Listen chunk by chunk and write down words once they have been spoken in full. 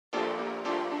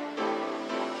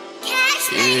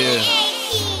Yeah,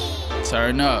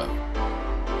 turn up.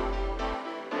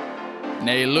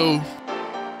 Nay Lou,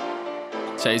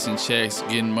 chasing checks,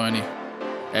 getting money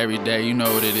every day. You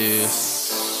know what it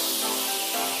is.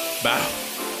 Bow.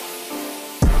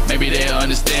 Maybe they'll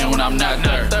understand when I'm not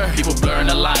there. People blurring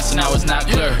the lines, so now it's not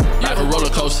clear. Life a roller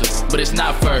coaster, but it's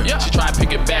not fair. She try and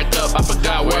pick it back up, I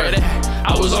forgot where.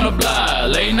 I was on the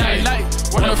block, late night,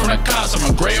 running from the cops,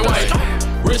 I'm a gray white.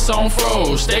 Wrist on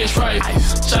froze, stage fright.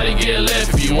 Try to get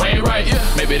left if you ain't right.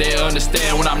 Maybe they'll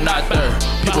understand when I'm not there.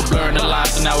 People blurring the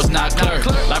lines, so now it's not clear.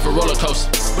 Life a roller coaster,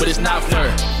 but it's not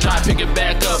fair. Try and pick it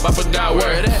back up, I forgot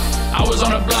where. I was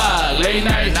on the block, late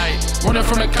night, running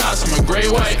from the cops, I'm a gray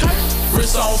white.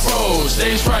 Wrist on froze,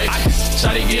 stage fright.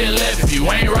 Try to get left if you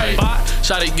ain't right.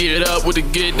 Try to get up with the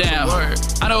get down.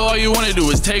 I know all you wanna do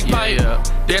is take bite.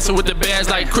 Dancing with the bands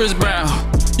like Chris Brown.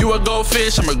 You a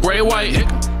goldfish, I'm a gray white.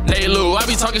 Nay Lou, I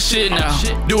be talking shit now.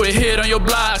 Do a hit on your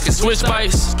block and switch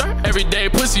bikes. Every day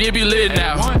pussy, it be lit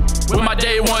now. With my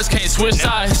day ones, can't switch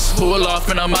sides. Pull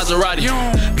off in a Maserati.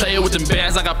 Play it with them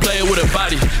bands like I play it with a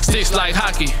body. Sticks like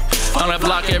hockey. On that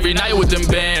block every night with them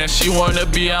bands. She wanna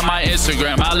be on my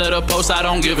Instagram. I let her post, I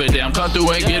don't give a damn. Come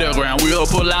through and get her ground. We'll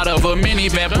pull out of a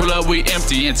minivan, pull up, we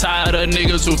empty. And tired of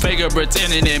niggas who fake or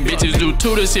pretending. And bitches do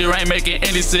too, this here ain't making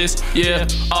any sense. Yeah,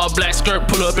 all black skirt,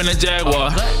 pull up in a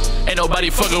Jaguar. Ain't nobody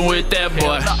fucking with that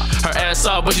boy. Her ass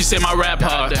off, but she say my rap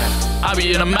hard. I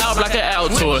be in the mouth like an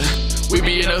Altoid. We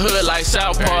be in the hood like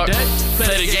South Park.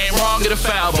 Play the game wrong, get a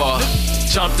foul ball.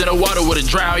 Jumped in the water with a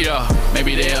drown, y'all.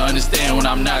 Maybe they'll understand when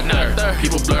I'm not there.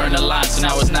 People blurring the lines, so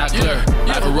now it's not clear.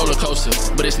 Life a roller coaster,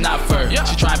 but it's not fair.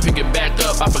 She try and pick it back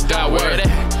up, I forgot where.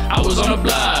 I was on the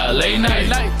block, late night,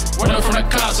 running from the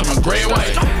cops, I'm a gray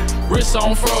white. Wrist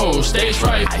on froze, stage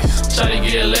fright. Try to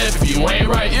get left if you ain't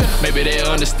right. Maybe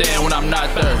they'll understand when I'm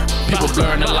not there. People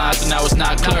blurring the lines, so now it's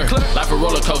not clear. Life a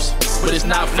roller coaster, but it's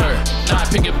not fair. Try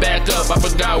and pick it back up, I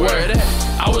forgot where.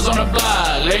 I was on the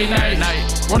block, late night,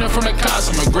 running from the cops,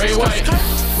 I'm a gray white.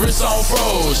 Wrist on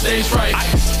froze, stage fright.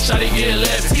 Try to get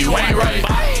left if you ain't right.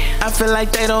 I feel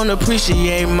like they don't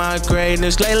appreciate my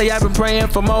greatness. Lately I've been praying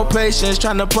for more patience,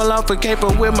 trying to pull off a caper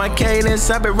with my cadence.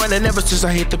 I've been running ever since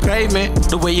I hit the pavement.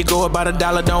 The way you go about a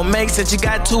dollar don't make sense. You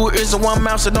got 2 ears and 1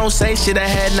 mouth, so don't say shit. I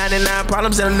had 99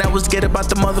 problems and that was get about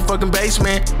the motherfucking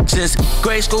basement. Since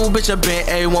grade school, bitch, I've been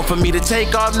A1 for me to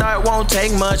take off. Now it won't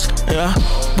take much. Yeah.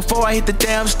 Before I hit the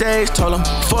damn stage, told them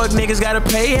fuck niggas gotta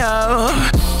pay up.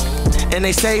 And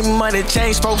they say money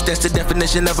change folks, that's the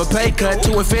definition of a pay cut.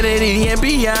 To infinity and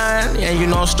beyond. And you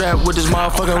know I'm strapped with this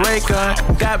motherfucking ray gun.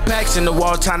 Got packs in the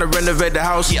wall, time to renovate the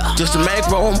house just to make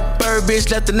room. Bird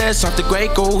bitch left the nest off the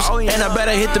great goals. And I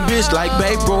better hit the bitch like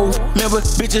Babe Ruth. Remember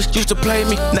bitches used to play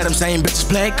me, now them same bitches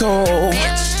play cold.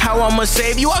 How I'ma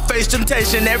save you? I face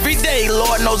temptation every day.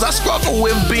 Lord knows I struggle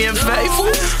with being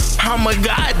faithful. I'm a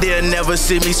god, they'll never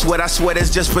see me sweat. I sweat it's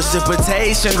just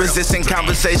precipitation. Resisting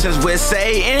conversations with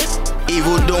Satan.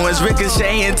 Evil doings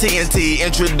ricocheting TNT.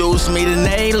 Introduced me to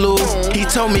Nay Lou. He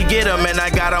told me get him and I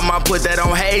got him. I put that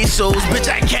on Jesus. Bitch,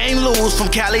 I can't lose. From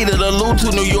Cali to the Lou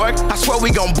to New York, I swear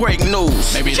we gon' break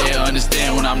news. Maybe they'll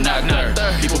understand when I'm not there.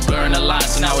 People blurring the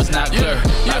lines, so now it's not clear.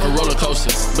 Life a roller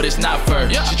coaster, but it's not fair.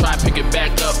 She try and pick it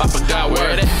back up, I forgot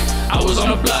where. I was on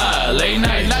the block, late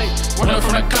night, running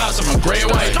from the cops, I'm a gray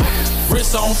white.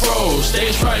 Wrist on froze,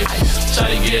 stage fright.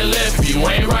 Try to get left if you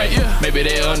ain't right. Maybe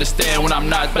they'll understand when I'm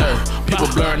not there. People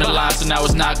blurring the lines, so now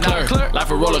it's not clear. Life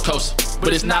a roller coaster,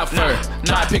 but it's not fair.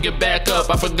 Try to pick it back up,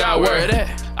 I forgot where.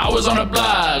 I was on the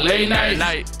block, late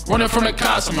night, running from the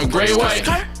cops, I'm a gray white.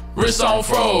 Wrist on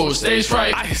froze, stage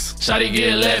fright. Try to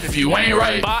get left if you ain't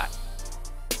right.